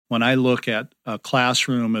when I look at a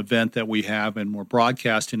classroom event that we have and we're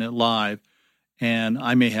broadcasting it live, and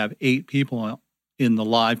I may have 8 people in the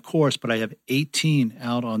live course, but I have 18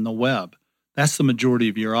 out on the web. That's the majority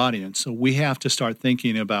of your audience. So we have to start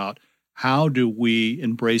thinking about how do we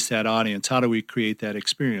embrace that audience? How do we create that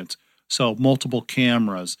experience? So multiple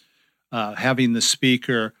cameras, having the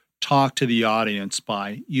speaker talk to the audience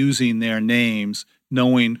by using their names,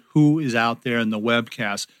 knowing who is out there in the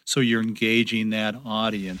webcast, so you're engaging that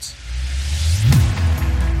audience.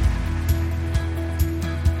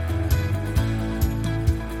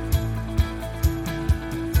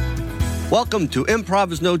 Welcome to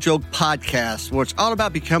Improv is No Joke podcast, where it's all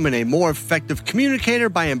about becoming a more effective communicator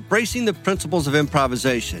by embracing the principles of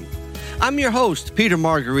improvisation. I'm your host, Peter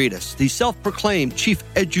Margaritis, the self-proclaimed Chief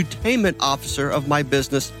Edutainment Officer of my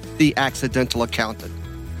business, The Accidental Accountant.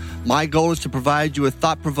 My goal is to provide you with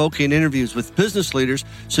thought-provoking interviews with business leaders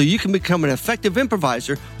so you can become an effective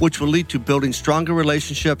improviser, which will lead to building stronger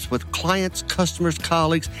relationships with clients, customers,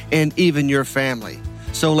 colleagues, and even your family.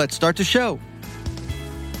 So let's start the show.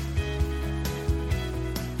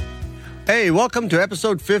 Hey, welcome to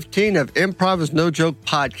episode 15 of Improv is No Joke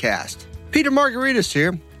podcast. Peter Margaritis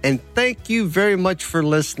here, and thank you very much for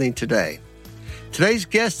listening today. Today's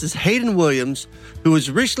guest is Hayden Williams, who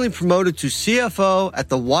was recently promoted to CFO at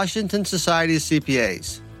the Washington Society of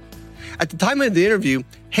CPAs. At the time of the interview,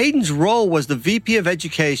 Hayden's role was the VP of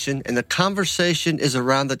Education, and the conversation is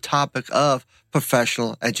around the topic of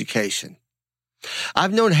professional education.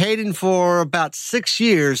 I've known Hayden for about 6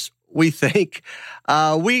 years, we think.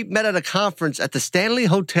 We met at a conference at the Stanley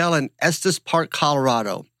Hotel in Estes Park,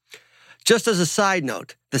 Colorado. Just as a side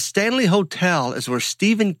note, the Stanley Hotel is where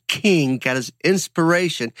Stephen King got his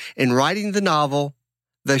inspiration in writing the novel,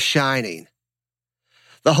 The Shining.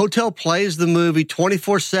 The hotel plays the movie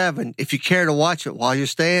 24/7 if you care to watch it while you're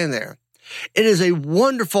staying there. It is a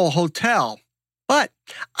wonderful hotel, but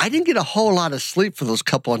I didn't get a whole lot of sleep for those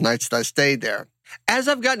couple of nights that I stayed there. As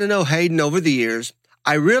I've gotten to know Hayden over the years,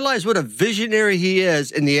 I realize what a visionary he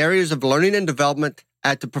is in the areas of learning and development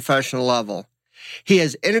at the professional level. He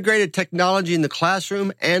has integrated technology in the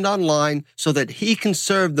classroom and online so that he can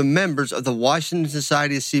serve the members of the Washington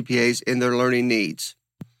Society of CPAs in their learning needs.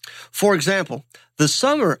 For example, this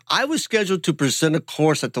summer, I was scheduled to present a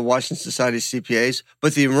course at the Washington Society of CPAs,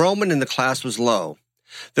 but the enrollment in the class was low.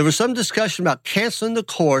 There was some discussion about canceling the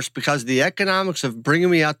course because the economics of bringing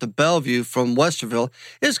me out to Bellevue from Westerville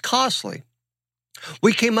is costly.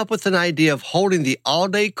 We came up with an idea of holding the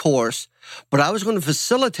all-day course, but I was going to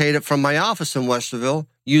facilitate it from my office in Westerville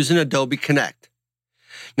using Adobe Connect.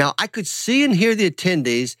 Now, I could see and hear the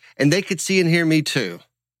attendees, and they could see and hear me too.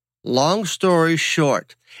 Long story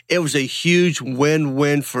short, it was a huge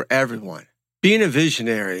win-win for everyone. Being a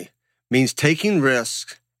visionary means taking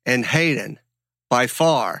risks, and Hayden, by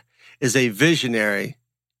far, is a visionary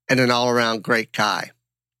and an all-around great guy.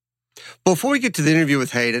 Before we get to the interview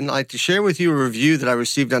with Hayden, I'd like to share with you a review that I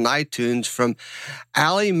received on iTunes from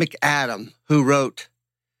Allie McAdam, who wrote,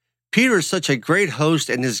 "Peter is such a great host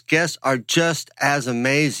and his guests are just as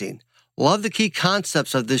amazing. Love the key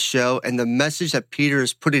concepts of this show and the message that Peter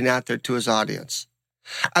is putting out there to his audience.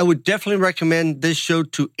 I would definitely recommend this show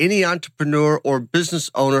to any entrepreneur or business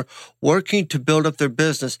owner working to build up their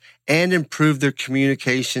business and improve their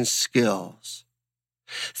communication skills."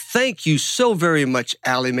 Thank you so very much,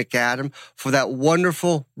 Allie McAdam, for that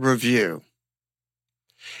wonderful review.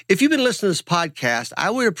 If you've been listening to this podcast, I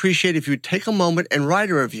would appreciate if you would take a moment and write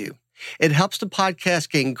a review. It helps the podcast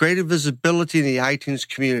gain greater visibility in the iTunes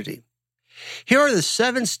community. Here are the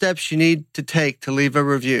 7 steps you need to take to leave a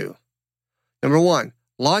review. Number 1,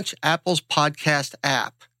 launch Apple's podcast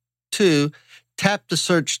app. 2, tap the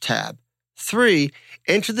search tab. 3,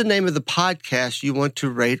 enter the name of the podcast you want to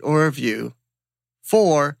rate or review.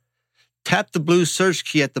 4, tap the blue search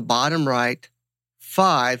key at the bottom right.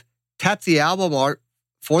 5, tap the album art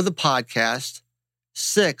for the podcast.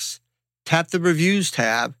 6, tap the reviews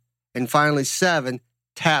tab. And finally, 7,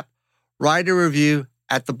 tap write a review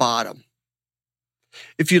at the bottom.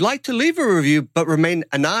 If you'd like to leave a review but remain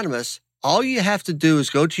anonymous, all you have to do is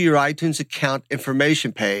go to your iTunes account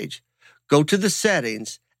information page, go to the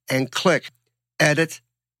settings, and click Edit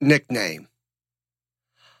Nickname.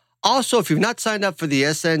 Also, if you've not signed up for the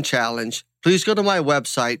SN Challenge, please go to my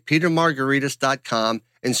website, petermargaritis.com,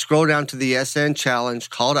 and scroll down to the SN Challenge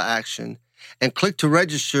call to action and click to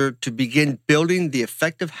register to begin building the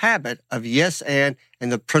effective habit of yes and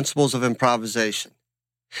the principles of improvisation.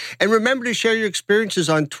 And remember to share your experiences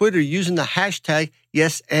on Twitter using the hashtag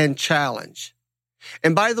YesAndChallenge.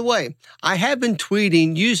 And by the way, I have been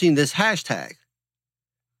tweeting using this hashtag.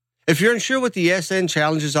 If you're unsure what the SN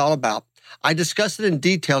Challenge is all about, I discussed it in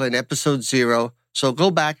detail in episode 0, so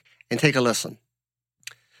go back and take a listen.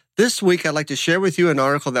 This week, I'd like to share with you an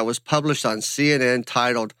article that was published on CNN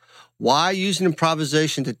titled, Why Using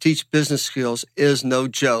Improvisation to Teach Business Skills is No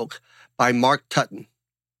Joke, by Mark Tutton.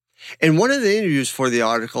 In one of the interviews for the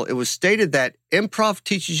article, it was stated that improv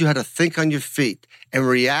teaches you how to think on your feet and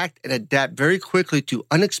react and adapt very quickly to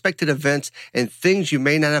unexpected events and things you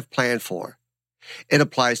may not have planned for. It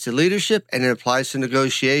applies to leadership and it applies to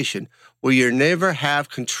negotiation, where you never have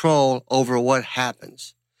control over what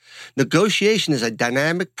happens. Negotiation is a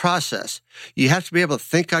dynamic process. You have to be able to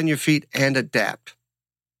think on your feet and adapt.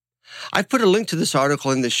 I've put a link to this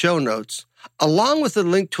article in the show notes, along with a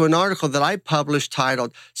link to an article that I published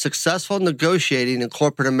titled Successful Negotiating in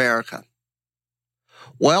Corporate America.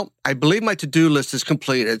 Well, I believe my to-do list is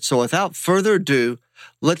completed, so without further ado,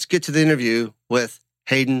 let's get to the interview with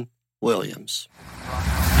Hayden Williams.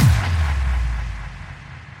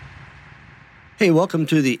 Hey, welcome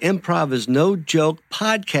to the Improv is No Joke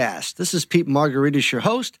podcast. This is Pete Margaritis, your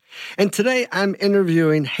host, and today I'm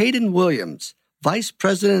interviewing Hayden Williams, Vice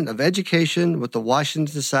President of Education with the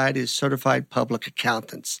Washington Society of Certified Public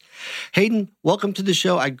Accountants. Hayden, welcome to the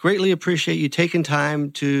show. I greatly appreciate you taking time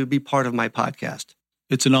to be part of my podcast.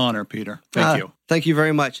 It's an honor, Peter. Thank you. Thank you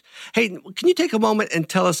very much. Hayden, can you take a moment and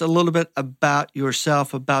tell us a little bit about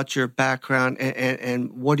yourself, about your background,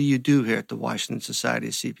 and what do you do here at the Washington Society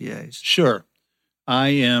of CPAs? Sure. I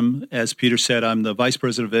am, as Peter said, I'm the Vice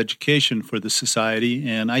President of Education for the Society,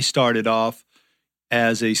 and I started off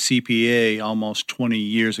as a CPA almost 20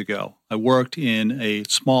 years ago. I worked in a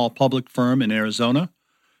small public firm in Arizona,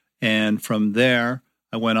 and from there,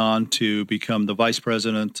 I went on to become the Vice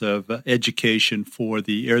President of Education for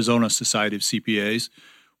the Arizona Society of CPAs.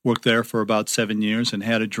 Worked there for about 7 years and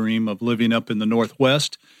had a dream of living up in the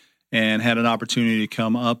Northwest, and had an opportunity to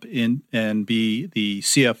come up in and be the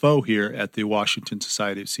CFO here at the Washington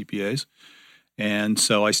Society of CPAs. And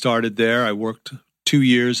so I started there. I worked 2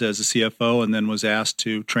 years as a CFO and then was asked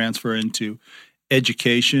to transfer into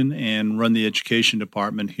education and run the education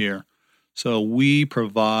department here. So we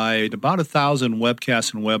provide about 1,000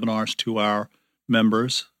 webcasts and webinars to our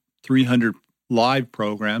members, 300 live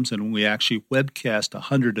programs, and we actually webcast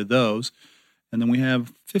 100 of those. And then we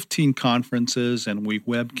have 15 conferences, and we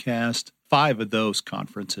webcast 5 of those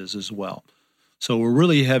conferences as well. So we're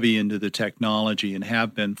really heavy into the technology and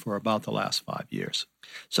have been for about the last 5 years.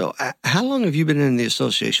 So how long have you been in the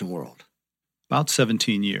association world? About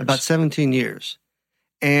 17 years. About 17 years.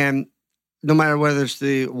 And no matter whether it's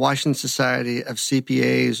the Washington Society of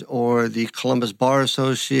CPAs or the Columbus Bar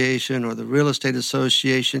Association or the Real Estate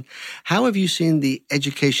Association, how have you seen the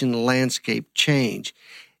education landscape change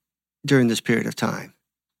during this period of time?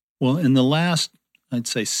 Well, in the last, I'd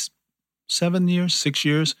say 7 years, 6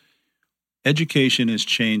 years, education has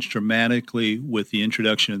changed dramatically with the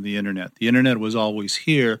introduction of the internet. The internet was always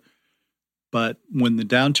here, but when the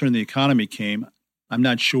downturn in the economy came, I'm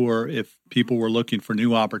not sure if people were looking for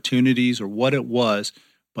new opportunities or what it was,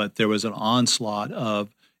 but there was an onslaught of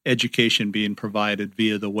education being provided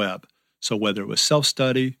via the web. So whether it was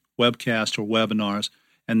self-study, webcast, or webinars,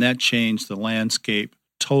 and that changed the landscape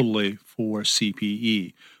totally for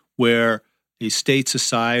CPE, where a state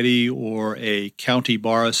society or a county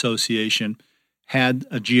bar association had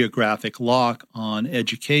a geographic lock on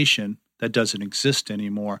education that doesn't exist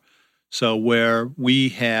anymore. So where we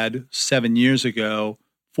had 7 years ago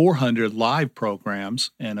 400 live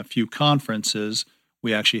programs and a few conferences,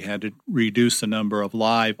 we actually had to reduce the number of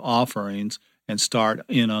live offerings and start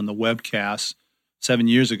in on the webcasts 7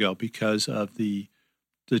 years ago because of the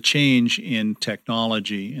change in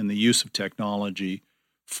technology and the use of technology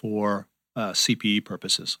for CPE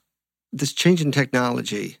purposes. This change in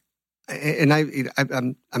technology, and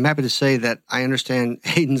I'm happy to say that I understand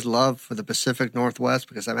Hayden's love for the Pacific Northwest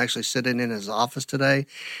because I'm actually sitting in his office today,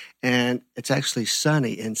 and it's actually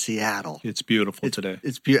sunny in Seattle. It's beautiful today.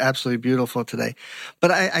 It's absolutely beautiful today.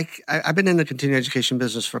 But I've been in the continuing education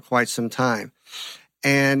business for quite some time,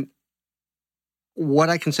 and what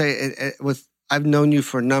I can say I've known you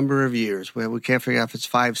for a number of years. Where we can't figure out if it's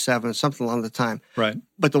 5, 7, something along the time. Right.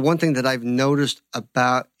 But the one thing that I've noticed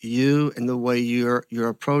about you and the way your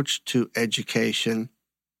approach to education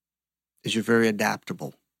is you're very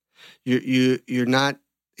adaptable. You're not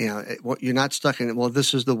you're not stuck in it. Well,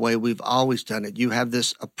 this is the way we've always done it. You have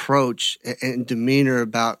this approach and demeanor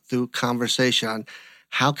about through conversation on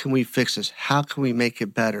how can we fix this? How can we make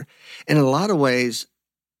it better? In a lot of ways,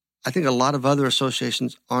 I think a lot of other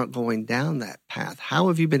associations aren't going down that path. How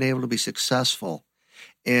have you been able to be successful?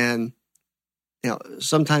 And,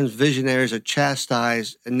 sometimes visionaries are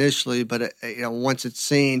chastised initially, but, once it's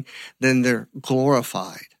seen, then they're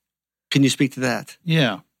glorified. Can you speak to that?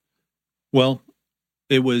 Yeah. Well,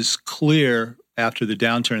 it was clear after the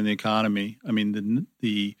downturn in the economy. I mean,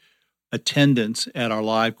 the attendance at our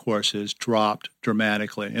live courses dropped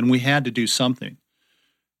dramatically, and we had to do something.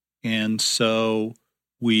 And so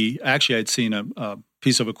I'd seen a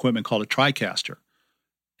piece of equipment called a TriCaster.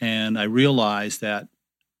 And I realized that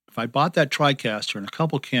if I bought that TriCaster and a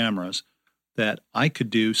couple cameras, that I could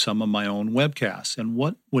do some of my own webcasts. And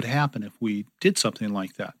what would happen if we did something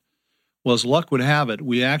like that? Well, as luck would have it,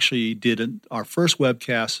 we actually did our first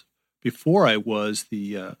webcast before I was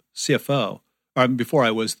the CFO, or before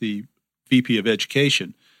I was the VP of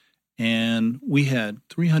Education. And we had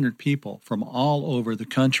 300 people from all over the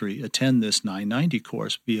country attend this 990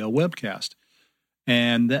 course via webcast.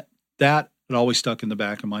 And that had always stuck in the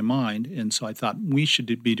back of my mind. And so I thought we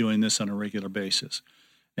should be doing this on a regular basis.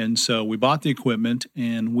 And so we bought the equipment,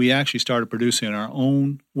 and we actually started producing our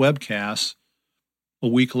own webcasts a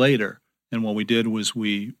week later. And what we did was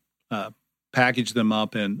we packaged them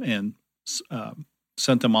up and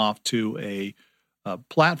sent them off to a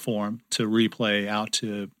platform to replay out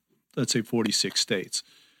to, let's say, 46 states.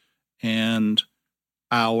 And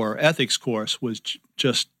our ethics course was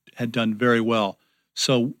had done very well.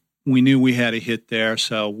 So we knew we had a hit there.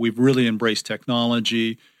 So we've really embraced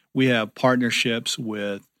technology. We have partnerships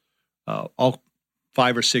with all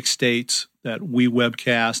 5 or 6 states that we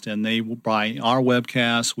webcast, and they will buy our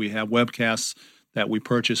webcasts. We have webcasts that we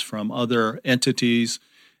purchase from other entities.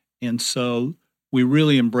 And so we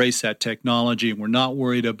really embrace that technology. We're not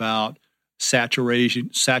worried about saturating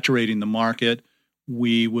the market.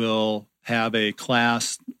 We will have a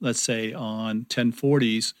class, let's say, on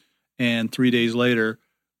 1040s, and 3 days later,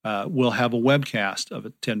 we'll have a webcast of a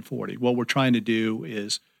 1040. What we're trying to do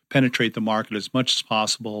is penetrate the market as much as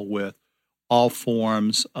possible with all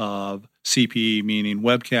forms of CPE, meaning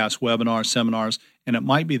webcasts, webinars, seminars, and it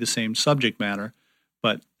might be the same subject matter.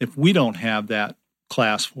 But if we don't have that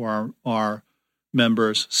class for our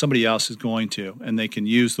members, somebody else is going to, and they can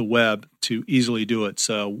use the web to easily do it.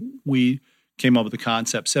 So we came up with a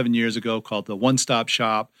concept 7 years ago called the one-stop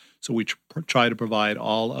shop. So we try to provide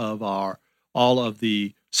all of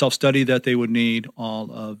the self-study that they would need,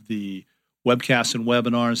 all of the webcasts and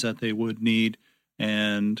webinars that they would need,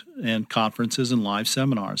 and conferences and live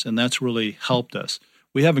seminars. And that's really helped us.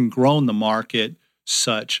 We haven't grown the market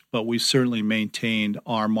such, but we've certainly maintained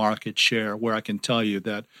our market share, where I can tell you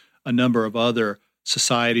that a number of other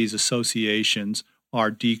societies, associations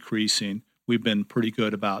are decreasing. We've been pretty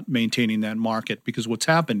good about maintaining that market, because what's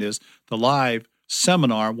happened is the live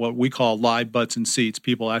seminar, what we call live butts and seats,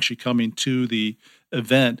 people actually coming to the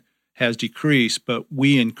event, has decreased, but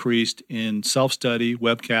we increased in self-study,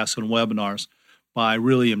 webcasts, and webinars by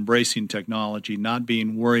really embracing technology, not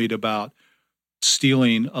being worried about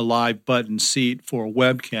stealing a live butt and seat for a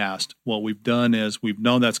webcast. What we've done is we've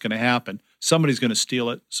known that's going to happen. Somebody's going to steal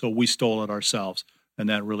it, so we stole it ourselves, and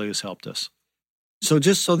that really has helped us. So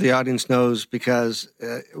just so the audience knows, because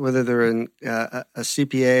whether they're in a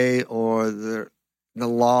CPA or the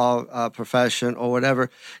law profession or whatever,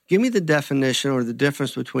 give me the definition or the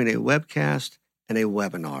difference between a webcast and a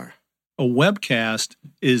webinar. A webcast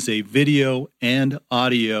is a video and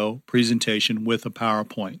audio presentation with a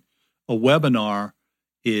PowerPoint. A webinar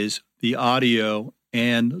is the audio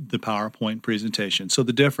and the PowerPoint presentation. So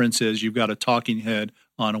the difference is you've got a talking head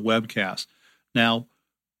on a webcast. Now,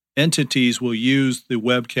 entities will use the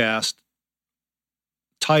webcast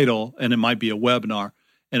title, and it might be a webinar,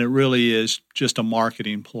 and it really is just a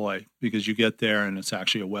marketing ploy, because you get there and it's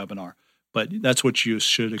actually a webinar. But that's what you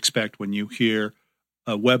should expect when you hear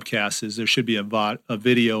a webcast, is there should be a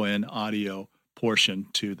video and audio portion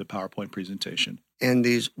to the PowerPoint presentation. And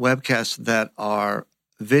these webcasts that are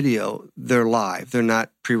video, they're live. They're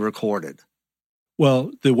not pre-recorded.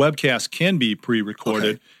 Well, the webcast can be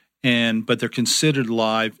pre-recorded, but they're considered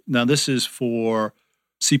live. Now, this is for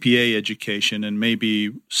CPA education, and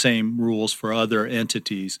maybe same rules for other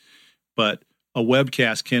entities, but a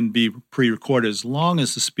webcast can be pre-recorded as long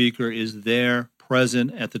as the speaker is there,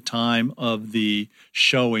 present at the time of the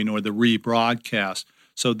showing or the rebroadcast.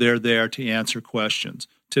 So they're there to answer questions.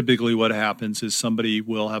 Typically what happens is somebody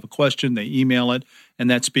will have a question, they email it, and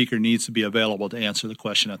that speaker needs to be available to answer the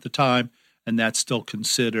question at the time, and that's still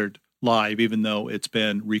considered live, even though it's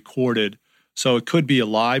been recorded. So it could be a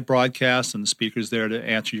live broadcast and the speaker's there to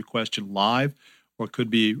answer your question live, or it could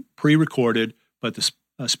be pre-recorded, but the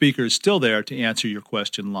speaker is still there to answer your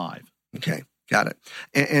question live. Okay, got it.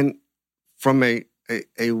 And from a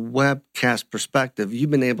webcast perspective, you've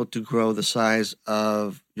been able to grow the size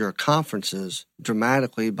of your conferences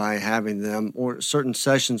dramatically by having them, or certain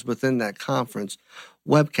sessions within that conference,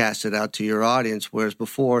 webcasted out to your audience, whereas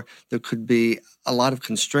before there could be a lot of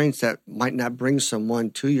constraints that might not bring someone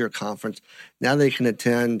to your conference. Now they can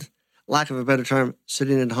attend, lack of a better term,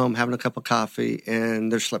 sitting at home, having a cup of coffee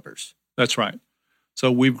and their slippers. That's right.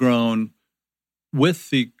 So we've grown with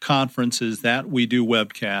the conferences that we do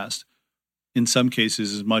webcast, in some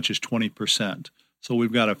cases as much as 20%. So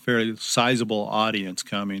we've got a fairly sizable audience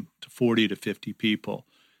coming, to 40 to 50 people.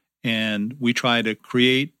 And we try to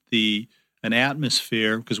create an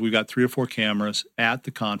atmosphere, because we've got 3 or 4 cameras at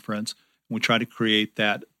the conference. And we try to create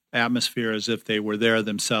that atmosphere as if they were there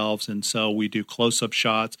themselves. And so we do close-up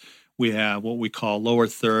shots. We have what we call lower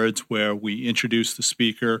thirds, where we introduce the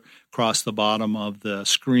speaker across the bottom of the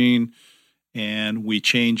screen, and we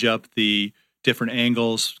change up the different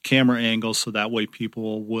angles, camera angles, so that way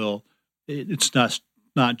people will, it's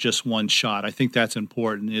not just one shot. I think that's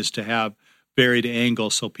important, is to have varied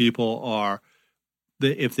angles so people are,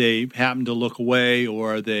 if they happen to look away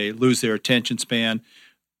or they lose their attention span,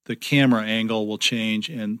 the camera angle will change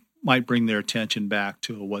and might bring their attention back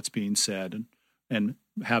to what's being said and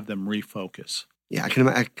have them refocus. Yeah, I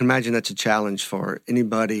can imagine that's a challenge for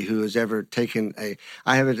anybody who has ever taken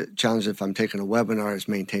I have a challenge if I'm taking a webinar, is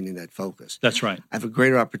maintaining that focus. That's right. I have a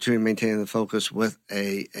greater opportunity maintaining the focus with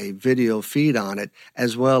a video feed on it,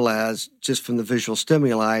 as well as just from the visual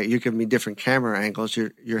stimuli. You're giving me different camera angles.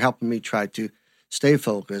 You're helping me try to stay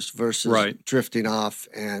focused versus drifting off.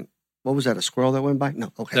 And what was that, a squirrel that went by?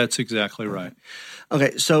 No, okay. That's exactly right.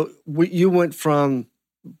 Okay, so you went from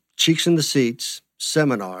cheeks in the seats,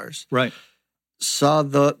 seminars. Right. Saw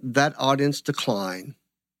that audience decline,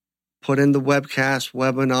 put in the webcast,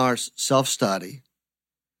 webinars, self-study.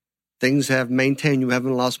 Things have maintained. You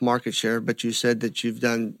haven't lost market share, but you said that you've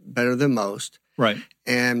done better than most. Right.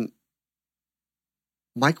 And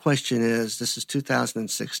my question is, this is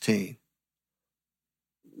 2016.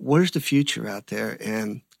 Where's the future out there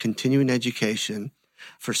in continuing education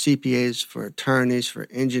for CPAs, for attorneys, for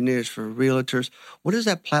engineers, for realtors? What is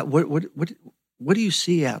that what do you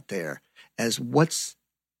see out there as what's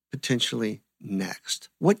potentially next?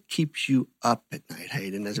 What keeps you up at night,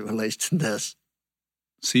 Hayden, as it relates to this?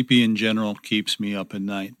 CP in general keeps me up at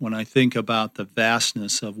night. When I think about the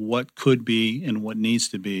vastness of what could be and what needs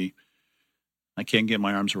to be, I can't get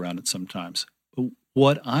my arms around it sometimes. But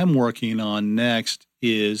what I'm working on next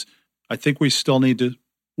is, I think we still need to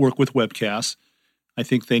work with webcasts. I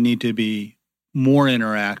think they need to be more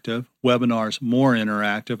interactive, webinars more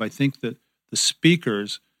interactive. I think that the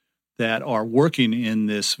speakers that are working in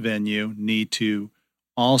this venue need to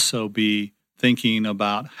also be thinking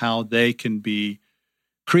about how they can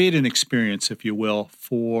create an experience, if you will,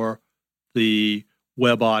 for the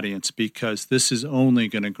web audience, because this is only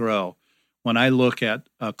going to grow. When I look at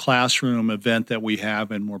a classroom event that we have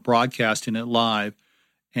and we're broadcasting it live,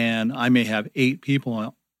 and I may have 8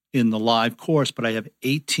 people in the live course, but I have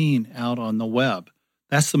 18 out on the web.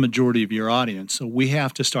 That's the majority of your audience. So we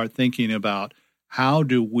have to start thinking about, how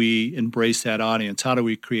do we embrace that audience? How do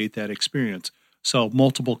we create that experience? So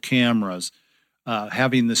multiple cameras,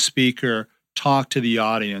 having the speaker talk to the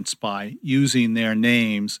audience by using their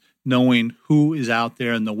names, knowing who is out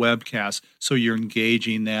there in the webcast, so you're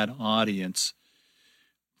engaging that audience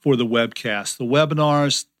for the webcast. The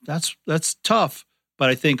webinars, that's tough, but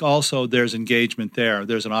I think also there's engagement there.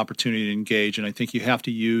 There's an opportunity to engage, and I think you have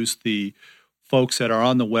to use the folks that are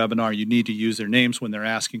on the webinar. You need to use their names when they're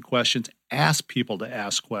asking questions. Ask people to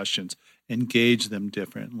ask questions. Engage them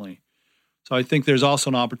differently. So I think there's also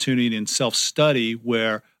an opportunity in self-study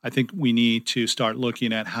where I think we need to start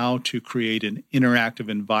looking at how to create an interactive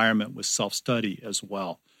environment with self-study as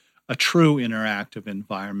well. A true interactive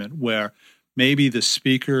environment where maybe the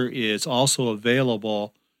speaker is also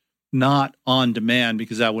available, not on demand,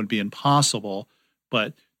 because that would be impossible,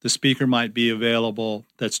 but the speaker might be available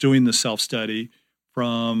that's doing the self-study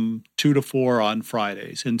from 2 to 4 on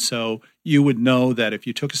Fridays. And so you would know that if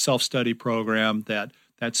you took a self-study program, that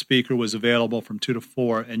speaker was available from 2 to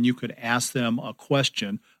 4, and you could ask them a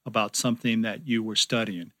question about something that you were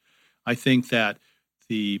studying. I think that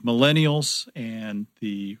the millennials and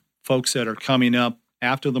the folks that are coming up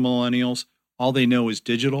after the millennials, all they know is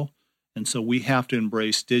digital. And so we have to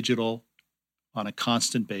embrace digital on a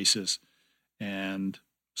constant basis. And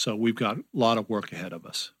so we've got a lot of work ahead of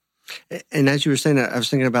us. And as you were saying, I was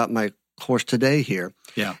thinking about my course today here.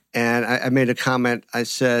 Yeah. And I made a comment. I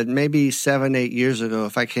said, maybe 7-8 years ago,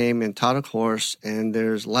 if I came and taught a course and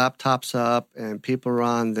there's laptops up and people are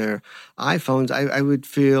on their iPhones, I would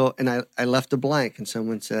feel, and I left a blank, and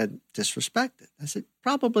someone said, disrespected. I said,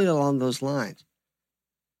 probably along those lines.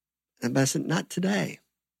 But I said, not today.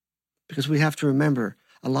 Because we have to remember,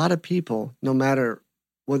 a lot of people, no matter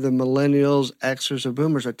whether millennials, Xers, or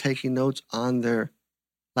boomers, are taking notes on their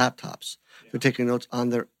laptops. Yeah. They're taking notes on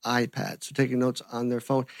their iPads. They're taking notes on their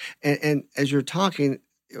phone. And as you're talking,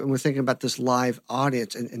 we're thinking about this live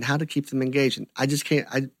audience and how to keep them engaged. And I just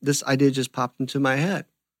can't, this idea just popped into my head.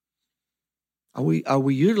 Are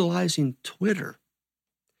we utilizing Twitter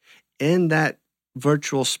in that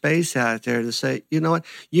virtual space out there to say, you know what,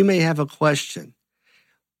 you may have a question.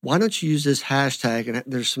 Why don't you use this hashtag? And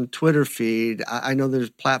there's some Twitter feed. I know there's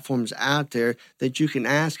platforms out there that you can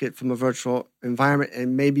ask it from a virtual environment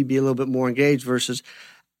and maybe be a little bit more engaged versus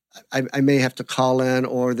I may have to call in,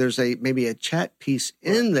 or there's maybe a chat piece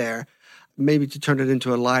in there, maybe to turn it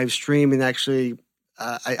into a live stream. And actually,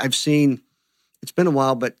 I've seen, it's been a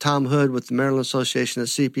while, but Tom Hood with the Maryland Association of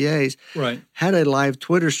CPAs had a live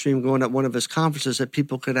Twitter stream going at one of his conferences that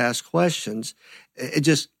people could ask questions. It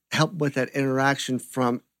just helped with that interaction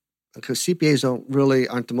because CPAs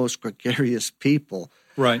aren't the most gregarious people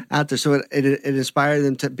out there. So it inspired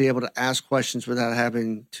them to be able to ask questions without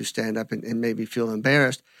having to stand up and maybe feel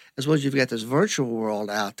embarrassed. As well as you've got this virtual world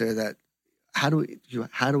out there that how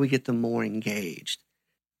do we get them more engaged?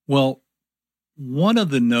 Well, one of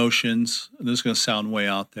the notions, and this is going to sound way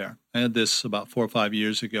out there, I had this about 4 or 5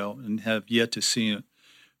 years ago and have yet to see it,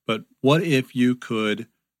 but what if you could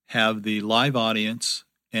have the live audience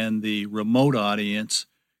and the remote audience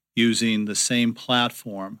using the same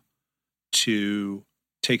platform to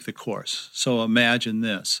take the course? So imagine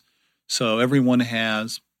this. So everyone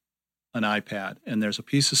has an iPad, and there's a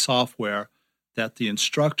piece of software that the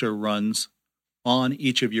instructor runs on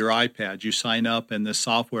each of your iPads. You sign up, and this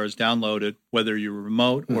software is downloaded, whether you're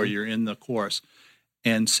remote or you're in the course.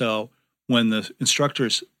 And so when the instructor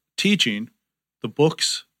is teaching, the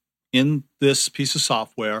book's in this piece of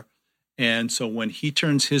software, and so when he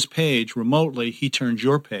turns his page remotely, he turns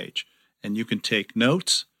your page, and you can take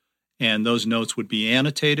notes, and those notes would be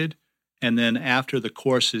annotated. And then after the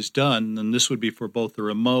course is done, and this would be for both the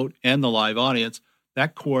remote and the live audience,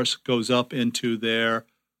 that course goes up into their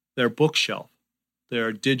bookshelf,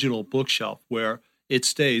 their digital bookshelf, where it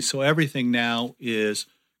stays. So everything now is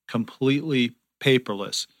completely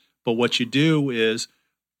paperless. But what you do is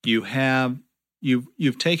you've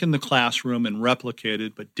taken the classroom and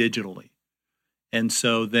replicated, but digitally. And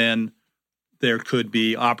so then there could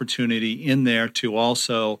be opportunity in there to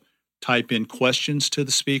also type in questions to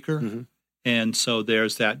the speaker. Mm-hmm. And so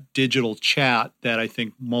there's that digital chat that I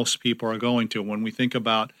think most people are going to. When we think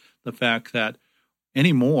about the fact that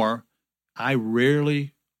anymore, I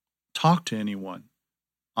rarely talk to anyone.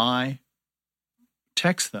 I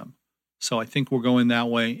text them. So I think we're going that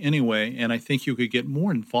way anyway, and I think you could get more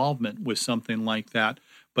involvement with something like that.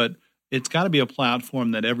 But it's got to be a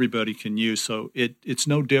platform that everybody can use. So it's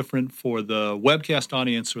no different for the webcast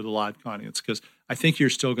audience or the live audience, because I think you're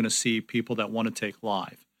still going to see people that want to take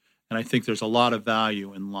live. And I think there's a lot of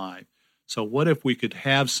value in live. So what if we could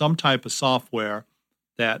have some type of software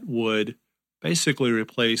that would basically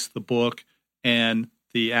replace the book and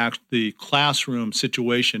the classroom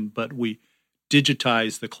situation, but we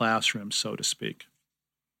digitize the classroom, so to speak?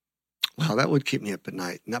 Well, that would keep me up at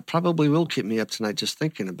night. And that probably will keep me up tonight just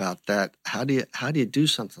thinking about that. How do you do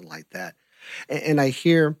something like that? And I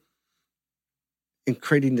hear in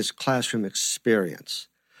creating this classroom experience,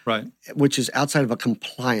 right, which is outside of a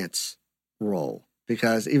compliance role,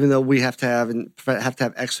 because even though we have to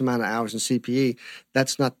have X amount of hours in CPE,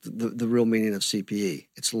 that's not the real meaning of CPE.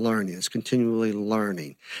 It's learning. It's continually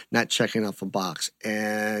learning, not checking off a box.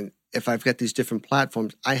 And if I've got these different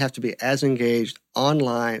platforms, I have to be as engaged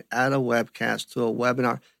online at a webcast to a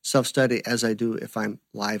webinar self-study as I do if I'm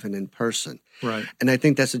live and in person. Right. And I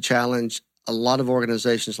think that's a challenge a lot of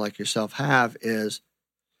organizations like yourself have is,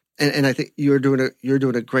 and I think you're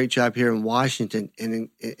doing a great job here in Washington in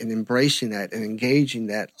embracing that and engaging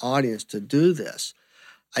that audience to do this.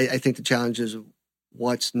 I think the challenge is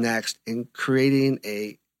what's next in creating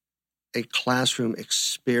a classroom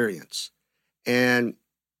experience. And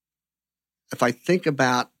if I think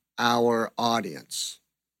about our audience,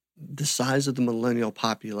 the size of the millennial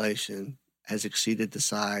population has exceeded the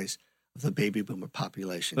size of the baby boomer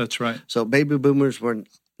population. That's right. So baby boomers were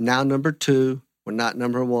now number 2. We're not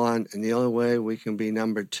number 1. And the only way we can be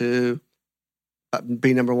number 2,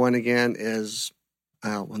 be number 1 again is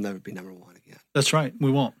we'll never be number 1 again. That's right.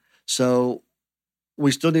 We won't. So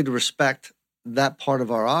we still need to respect that part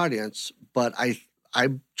of our audience. But I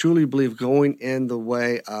truly believe going in the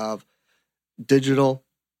way of digital,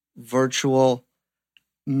 virtual,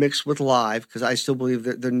 mixed with live, because I still believe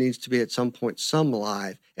that there needs to be at some point some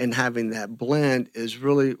live, and having that blend is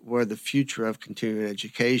really where the future of continuing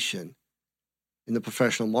education in the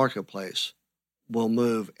professional marketplace will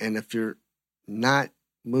move. And if you're not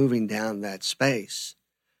moving down that space,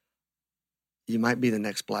 you might be the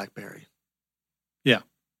next BlackBerry. Yeah,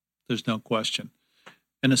 there's no question.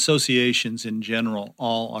 And associations in general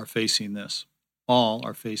all are facing this. All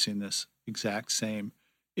are facing this exact same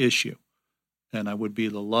issue. And I would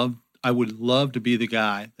love to be the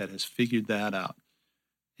guy that has figured that out.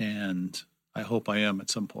 And I hope I am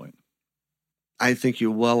at some point. I think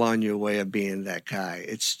you're well on your way of being that guy.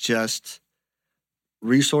 It's just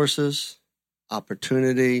resources,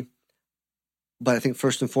 opportunity. But I think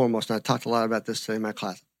first and foremost, and I talked a lot about this today in my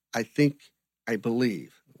class, I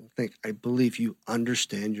believe you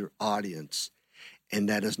understand your audience. And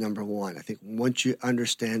that is number one. I think once you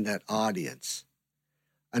understand that audience,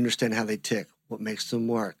 understand how they tick, what makes them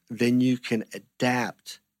work, then you can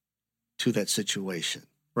adapt to that situation.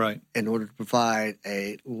 Right. In order to provide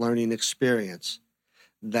a learning experience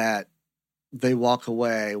that they walk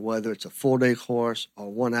away, whether it's a full-day course or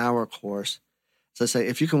 1 hour course. So I say,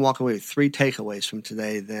 if you can walk away with 3 takeaways from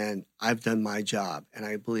today, then I've done my job. And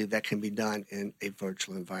I believe that can be done in a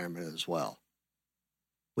virtual environment as well.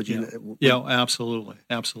 Would you? Yeah, absolutely.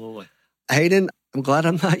 Absolutely. Hayden, I'm glad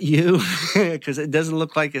I'm not you because it doesn't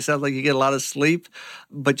look like it sounds like you get a lot of sleep.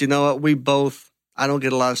 But you know what? I don't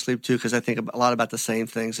get a lot of sleep too because I think a lot about the same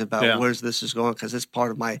things about where's this is going because it's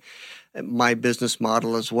part of my business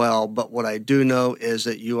model as well. But what I do know is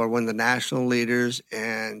that you are one of the national leaders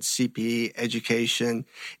in CPA education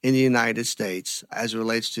in the United States as it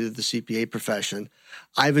relates to the CPA profession.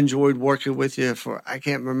 I've enjoyed working with you for, I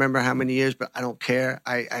can't remember how many years, but I don't care.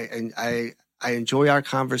 I enjoy our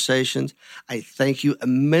conversations. I thank you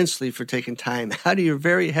immensely for taking time out of your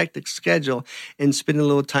very hectic schedule and spending a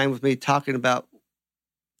little time with me talking about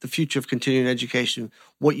the future of continuing education,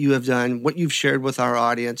 what you have done, what you've shared with our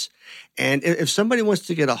audience. And if somebody wants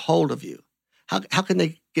to get a hold of you, how can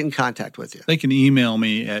they get in contact with you? They can email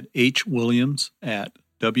me at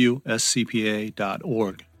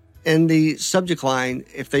hwilliams@wscpa.org. In the subject line,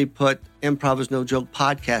 if they put Improv is No Joke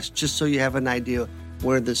podcast, just so you have an idea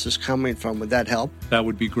where this is coming from, would that help? That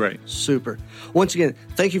would be great. Super. Once again,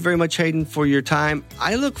 thank you very much, Hayden, for your time.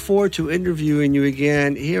 I look forward to interviewing you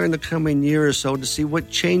again here in the coming year or so to see what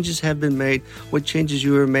changes have been made, what changes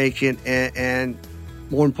you are making, and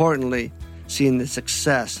more importantly, seeing the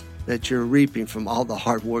success that you're reaping from all the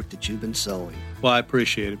hard work that you've been sowing. Well, I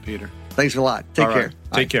appreciate it, Peter. Thanks a lot. Take care.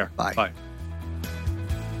 Take care. Bye. Bye.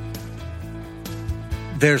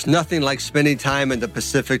 There's nothing like spending time in the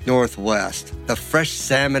Pacific Northwest. The fresh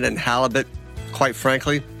salmon and halibut, quite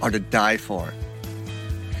frankly, are to die for.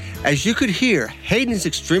 As you could hear, Hayden is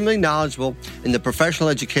extremely knowledgeable in the professional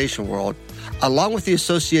education world, along with the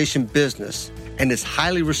association business, and is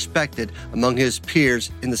highly respected among his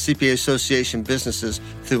peers in the CPA Association businesses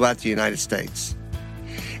throughout the United States.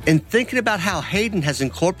 In thinking about how Hayden has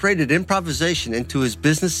incorporated improvisation into his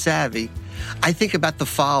business savvy, I think about the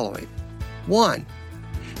following. 1,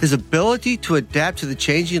 his ability to adapt to the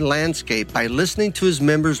changing landscape by listening to his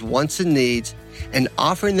members' wants and needs and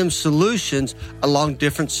offering them solutions along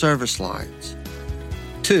different service lines.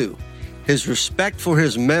 2, his respect for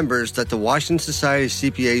his members that the Washington Society of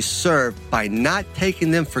CPAs serve by not taking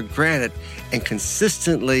them for granted and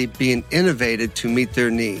consistently being innovative to meet their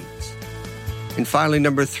needs. And finally,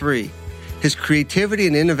 number 3, his creativity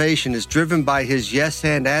and innovation is driven by his yes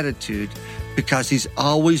and attitude because he's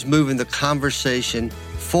always moving the conversation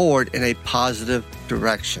forward in a positive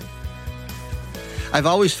direction. I've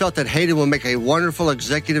always felt that Hayden will make a wonderful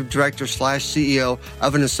executive director / CEO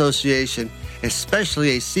of an association,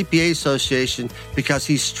 especially a CPA association, because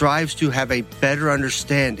he strives to have a better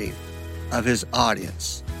understanding of his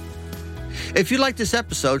audience. If you like this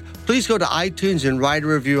episode, please go to iTunes and write a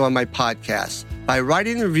review on my podcast. By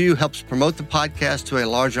writing a review helps promote the podcast to a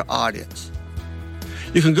larger audience.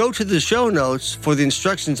 You can go to the show notes for the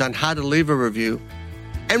instructions on how to leave a review.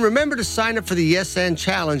 And remember to sign up for the Yes and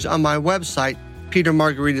Challenge on my website,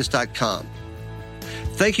 petermargaritis.com.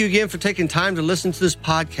 Thank you again for taking time to listen to this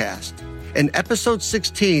podcast. In episode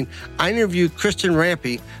 16, I interviewed Kristen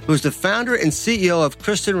Rampy, who is the founder and CEO of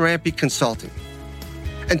Kristen Rampy Consulting.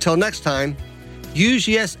 Until next time, use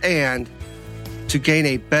yes and to gain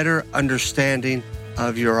a better understanding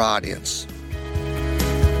of your audience.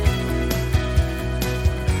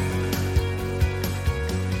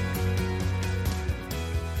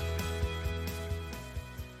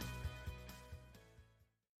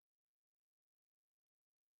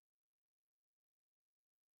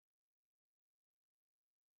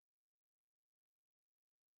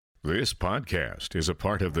 This podcast is a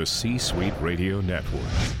part of the C-Suite Radio Network.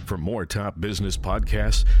 For more top business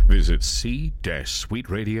podcasts, visit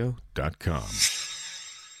c-suiteradio.com.